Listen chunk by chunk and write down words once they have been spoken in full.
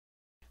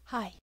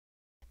Hi.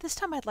 This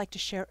time I'd like to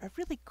share a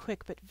really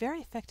quick but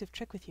very effective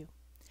trick with you.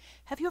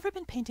 Have you ever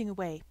been painting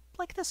away,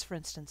 like this for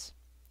instance,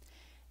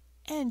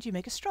 and you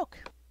make a stroke,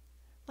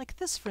 like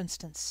this for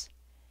instance,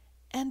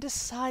 and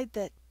decide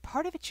that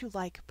part of it you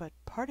like but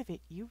part of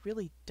it you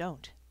really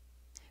don't?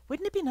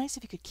 Wouldn't it be nice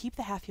if you could keep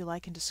the half you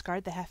like and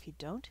discard the half you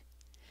don't?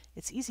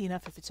 It's easy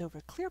enough if it's over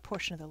a clear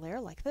portion of the layer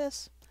like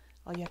this.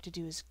 All you have to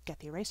do is get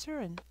the eraser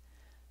and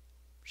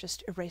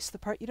just erase the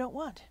part you don't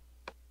want.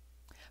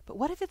 But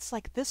what if it's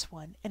like this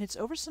one, and it's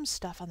over some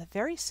stuff on the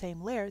very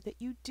same layer that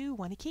you do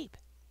want to keep?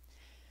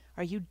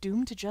 Are you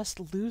doomed to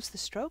just lose the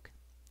stroke?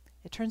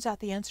 It turns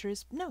out the answer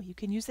is no, you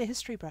can use the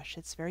history brush.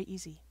 It's very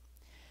easy.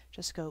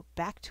 Just go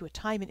back to a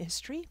time in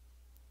history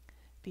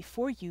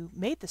before you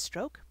made the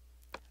stroke.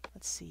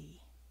 Let's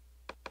see.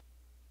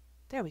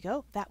 There we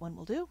go. That one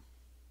will do.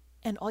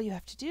 And all you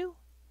have to do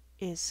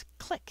is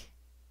click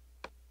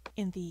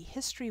in the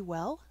history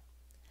well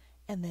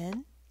and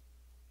then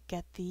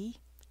get the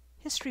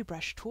history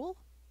brush tool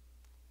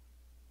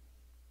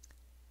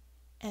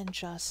and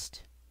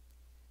just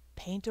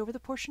paint over the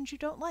portions you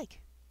don't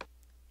like,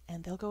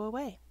 and they'll go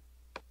away.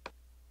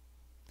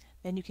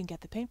 Then you can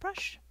get the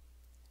paintbrush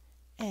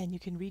and you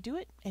can redo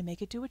it and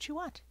make it do what you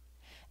want.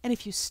 And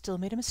if you still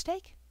made a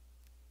mistake,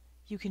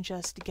 you can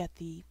just get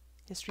the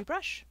history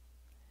brush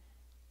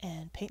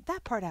and paint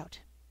that part out.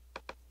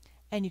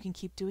 And you can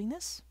keep doing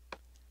this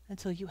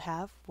until you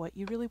have what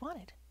you really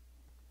wanted.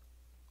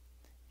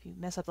 If you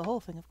mess up the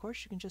whole thing, of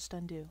course, you can just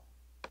undo.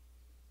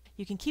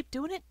 You can keep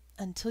doing it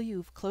until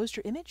you've closed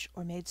your image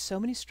or made so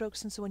many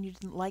strokes into one you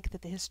didn't like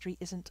that the history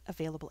isn't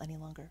available any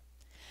longer.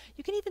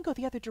 You can even go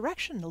the other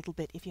direction a little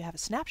bit if you have a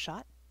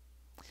snapshot.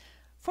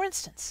 For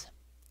instance,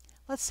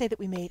 let's say that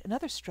we made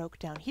another stroke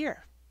down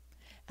here,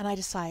 and I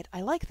decide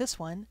I like this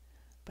one,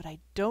 but I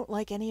don't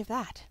like any of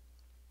that.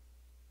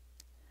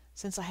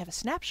 Since I have a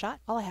snapshot,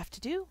 all I have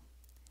to do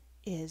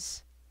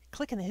is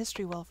click in the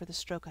history well for the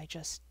stroke I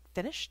just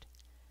finished,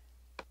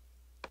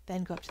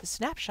 then go up to the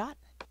snapshot,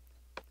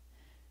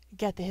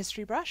 get the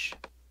history brush,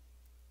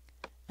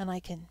 and I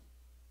can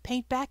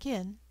paint back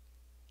in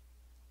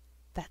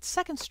that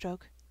second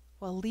stroke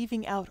while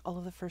leaving out all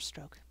of the first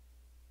stroke.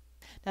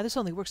 Now this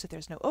only works if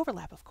there's no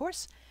overlap, of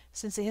course,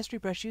 since the history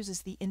brush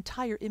uses the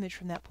entire image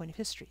from that point of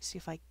history. So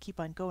if I keep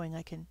on going,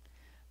 I can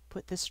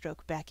put this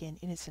stroke back in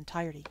its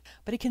entirety.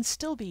 But it can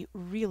still be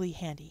really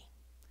handy.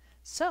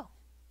 So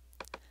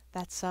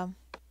that's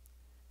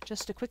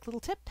just a quick little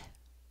tip,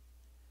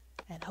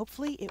 and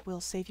hopefully it will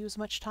save you as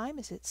much time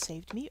as it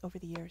saved me over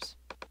the years.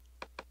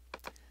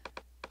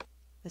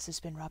 This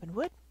has been Robin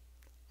Wood,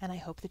 and I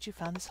hope that you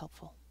found this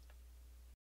helpful.